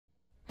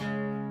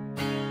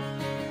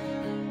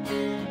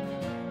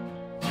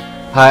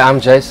Hi,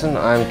 I'm Jason.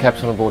 I'm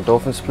captain on board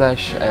Dolphin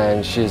Splash,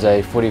 and she's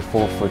a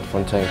 44-foot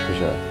Fontaine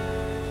Peugeot.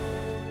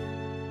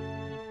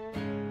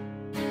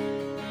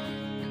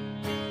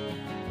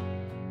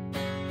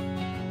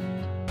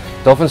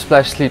 Dolphin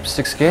Splash sleeps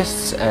 6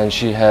 guests, and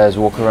she has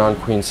walk-around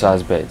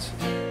queen-size beds.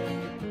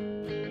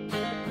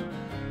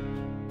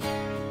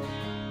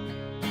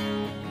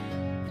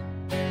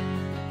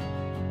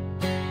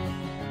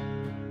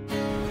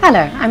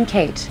 Hello, I'm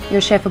Kate,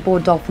 your chef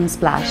aboard Dolphin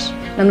Splash,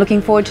 and I'm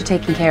looking forward to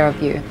taking care of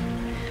you.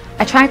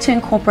 I tried to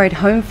incorporate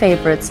home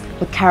favorites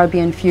with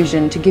Caribbean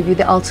fusion to give you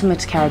the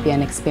ultimate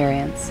Caribbean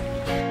experience.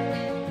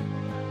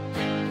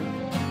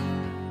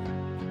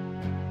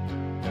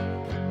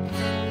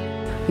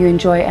 You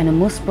enjoy an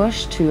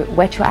amuse-bouche to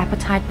whet your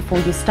appetite before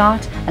you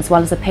start, as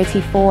well as a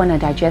petit four and a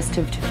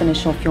digestive to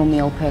finish off your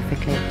meal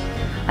perfectly.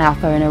 I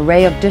offer an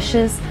array of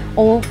dishes,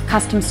 all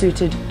custom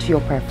suited to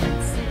your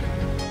preference.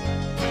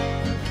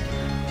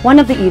 One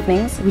of the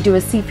evenings, we do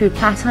a seafood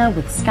platter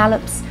with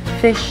scallops,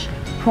 fish,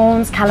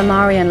 prawns,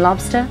 calamari and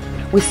lobster.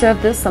 We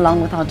serve this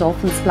along with our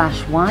Dolphin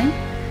Splash wine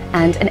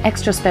and an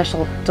extra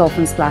special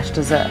Dolphin Splash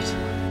dessert.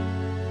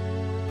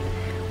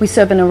 We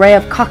serve an array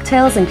of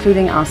cocktails,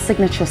 including our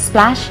signature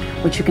splash,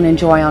 which you can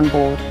enjoy on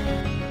board.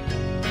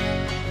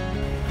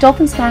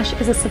 Dolphin Splash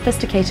is a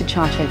sophisticated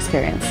charter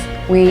experience.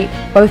 We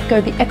both go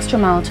the extra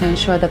mile to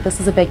ensure that this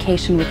is a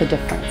vacation with a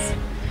difference.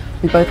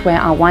 We both wear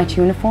our white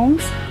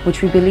uniforms,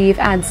 which we believe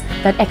adds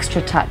that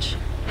extra touch.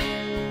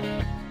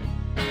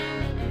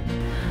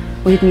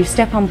 When you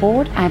step on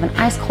board, I have an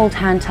ice-cold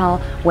hand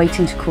towel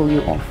waiting to cool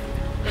you off.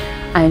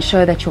 I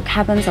ensure that your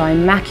cabins are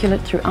immaculate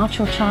throughout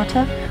your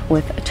charter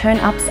with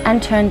turn-ups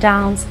and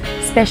turn-downs,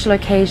 special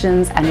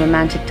occasions and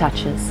romantic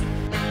touches.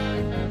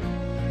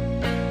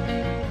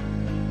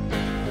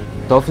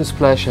 Dolphin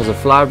Splash has a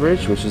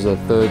flybridge, which is a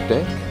 3rd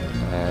deck,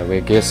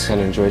 where guests can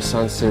enjoy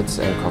sunsets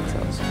and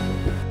cocktails.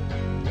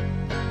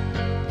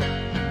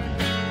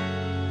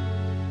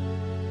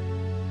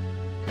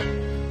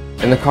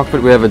 In the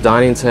cockpit we have a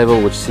dining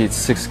table which seats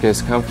 6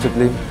 guests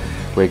comfortably,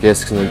 where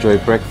guests can enjoy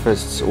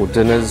breakfasts or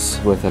dinners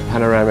with a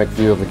panoramic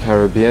view of the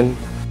Caribbean.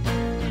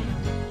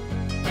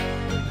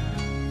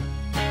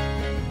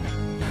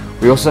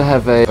 We also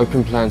have an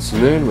open plan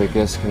saloon where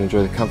guests can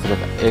enjoy the comfort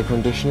of air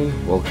conditioning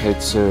while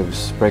Kate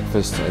serves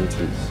breakfast and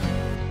teas.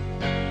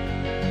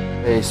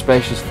 A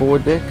spacious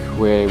forward deck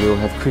where we'll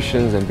have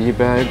cushions and bee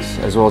bags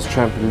as well as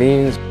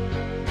trampolines.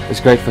 It's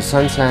great for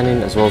sun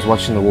tanning as well as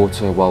watching the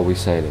water while we're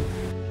sailing.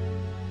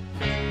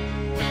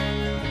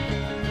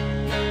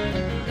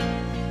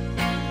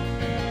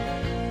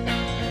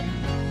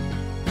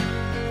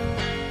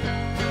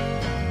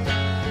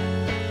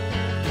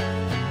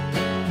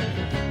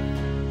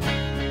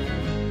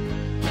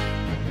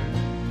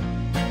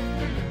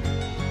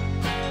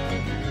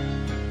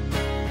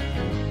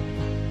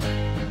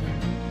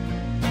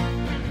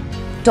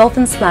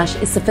 Dolphin Splash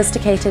is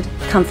sophisticated,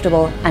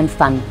 comfortable and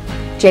fun.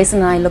 Jason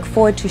and I look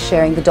forward to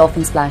sharing the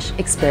Dolphin Splash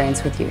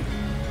experience with you.